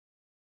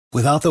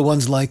Without the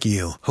ones like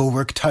you, who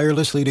work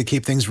tirelessly to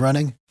keep things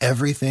running,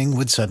 everything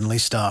would suddenly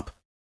stop.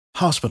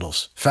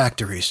 Hospitals,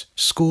 factories,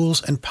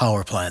 schools, and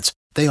power plants,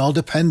 they all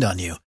depend on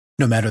you.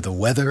 No matter the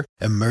weather,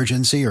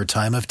 emergency, or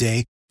time of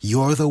day,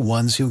 you're the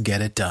ones who get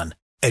it done.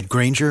 At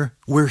Grainger,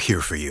 we're here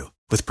for you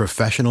with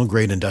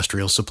professional-grade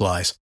industrial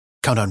supplies.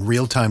 Count on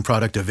real-time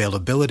product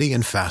availability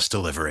and fast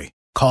delivery.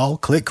 Call,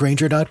 click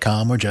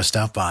Grainger.com or just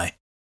stop by.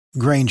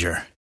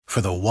 Grainger, for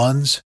the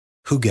ones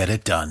who get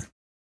it done.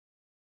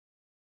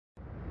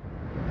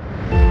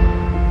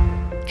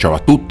 Ciao a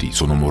tutti,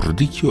 sono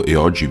Mordicchio e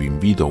oggi vi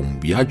invito a un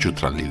viaggio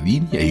tra le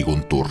linee e i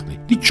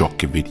contorni di ciò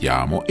che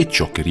vediamo e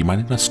ciò che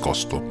rimane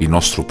nascosto. Il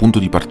nostro punto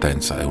di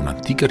partenza è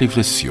un'antica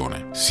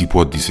riflessione. Si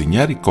può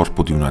disegnare il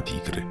corpo di una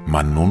tigre,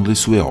 ma non le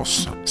sue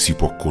ossa. Si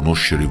può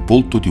conoscere il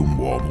volto di un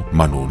uomo,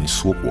 ma non il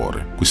suo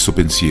cuore. Questo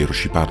pensiero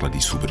ci parla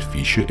di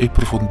superficie e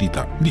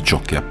profondità, di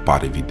ciò che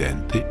appare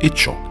evidente e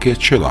ciò che è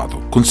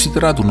celato.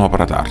 Considerate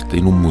un'opera d'arte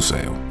in un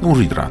museo, un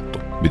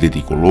ritratto. Vedete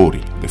i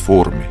colori, le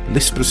forme,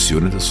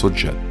 l'espressione del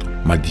soggetto.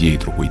 Ma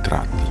dietro quei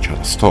tratti c'è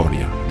la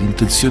storia,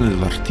 l'intenzione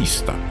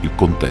dell'artista, il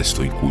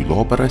contesto in cui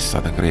l'opera è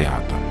stata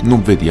creata.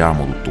 Non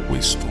vediamo tutto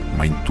questo,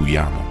 ma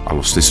intuiamo.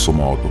 Allo stesso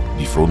modo,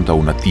 di fronte a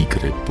una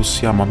tigre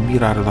possiamo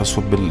ammirare la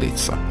sua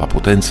bellezza, la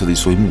potenza dei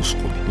suoi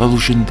muscoli, la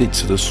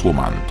lucentezza del suo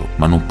manto,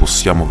 ma non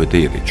possiamo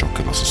vedere ciò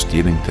che la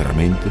sostiene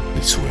interamente,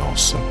 le sue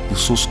ossa, il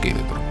suo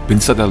scheletro.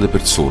 Pensate alle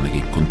persone che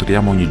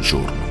incontriamo ogni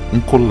giorno.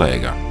 Un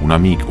collega, un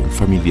amico, un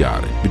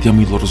familiare,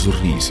 vediamo i loro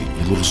sorrisi,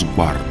 i loro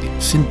sguardi,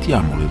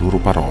 sentiamo le loro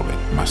parole,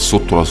 ma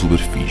sotto la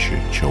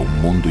superficie c'è un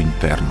mondo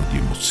interno di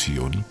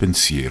emozioni,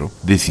 pensiero,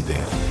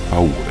 desideri,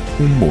 paure,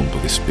 un mondo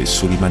che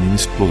spesso rimane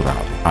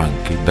inesplorato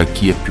anche da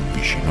chi è più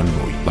vicino a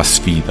noi. La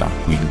sfida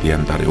quindi è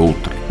andare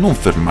oltre, non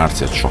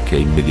fermarsi a ciò che è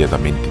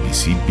immediatamente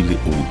visibile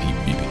o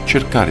udibile,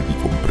 cercare di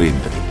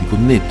comprendere, di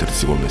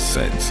connettersi con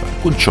l'essenza,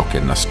 con ciò che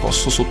è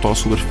nascosto sotto la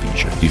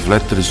superficie,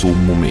 riflettere su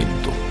un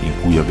momento in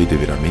cui avete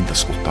veramente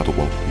ascoltato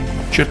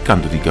qualcuno,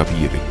 cercando di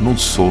capire non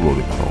solo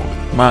le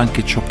parole, ma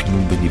anche ciò che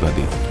non veniva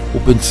detto. O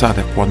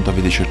pensate a quando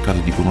avete cercato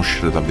di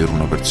conoscere davvero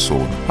una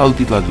persona, al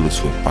di là delle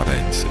sue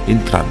apparenze,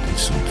 entrando in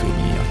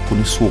sintonia con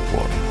il suo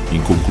cuore.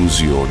 In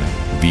conclusione,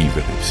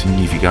 vivere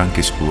significa anche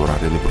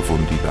esplorare le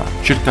profondità,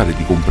 cercare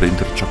di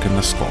comprendere ciò che è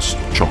nascosto,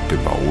 ciò che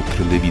va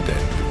oltre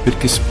l'evidente,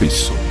 perché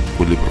spesso in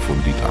quelle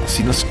profondità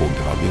si nasconde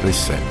la vera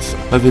essenza,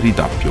 la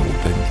verità più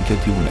autentica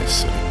di un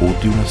essere o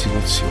di una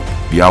situazione.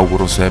 Vi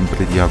auguro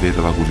sempre di avere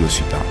la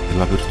curiosità e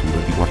l'apertura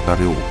di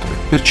guardare oltre,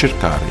 per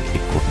cercare e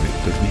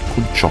connettervi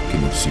con ciò che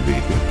non si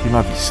vede a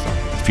prima vista.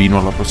 Fino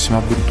alla prossima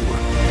avventura.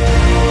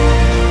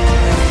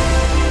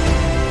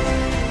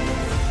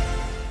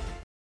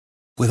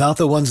 Without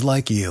the ones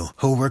like you,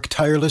 who work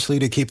tirelessly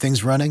to keep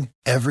things running,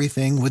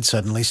 everything would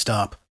suddenly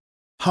stop.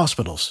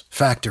 Hospitals,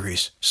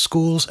 factories,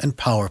 schools, and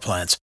power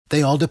plants,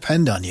 they all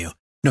depend on you.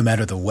 No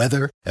matter the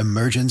weather,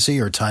 emergency,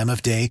 or time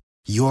of day,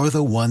 you're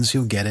the ones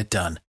who get it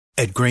done.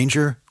 At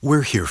Grainger,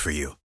 we're here for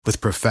you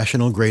with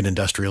professional-grade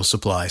industrial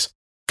supplies.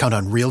 Count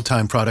on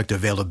real-time product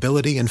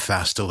availability and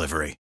fast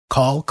delivery.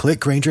 Call, click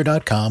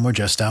Grainger.com or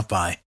just stop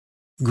by.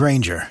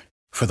 Grainger,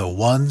 for the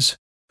ones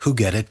who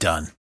get it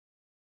done.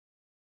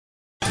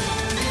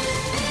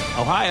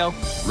 Ohio,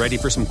 ready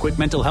for some quick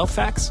mental health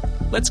facts?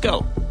 Let's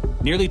go.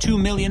 Nearly 2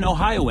 million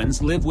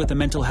Ohioans live with a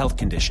mental health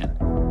condition.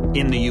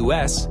 In the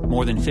U.S.,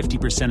 more than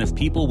 50% of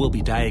people will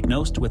be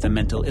diagnosed with a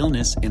mental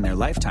illness in their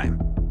lifetime.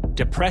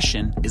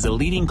 Depression is a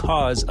leading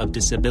cause of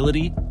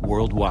disability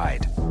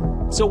worldwide.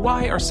 So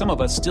why are some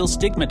of us still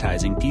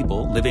stigmatizing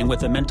people living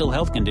with a mental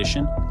health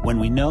condition when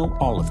we know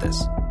all of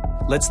this?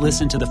 Let's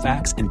listen to the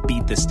facts and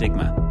beat the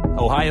stigma.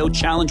 Ohio,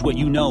 challenge what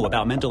you know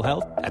about mental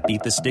health at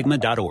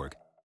beatthestigma.org.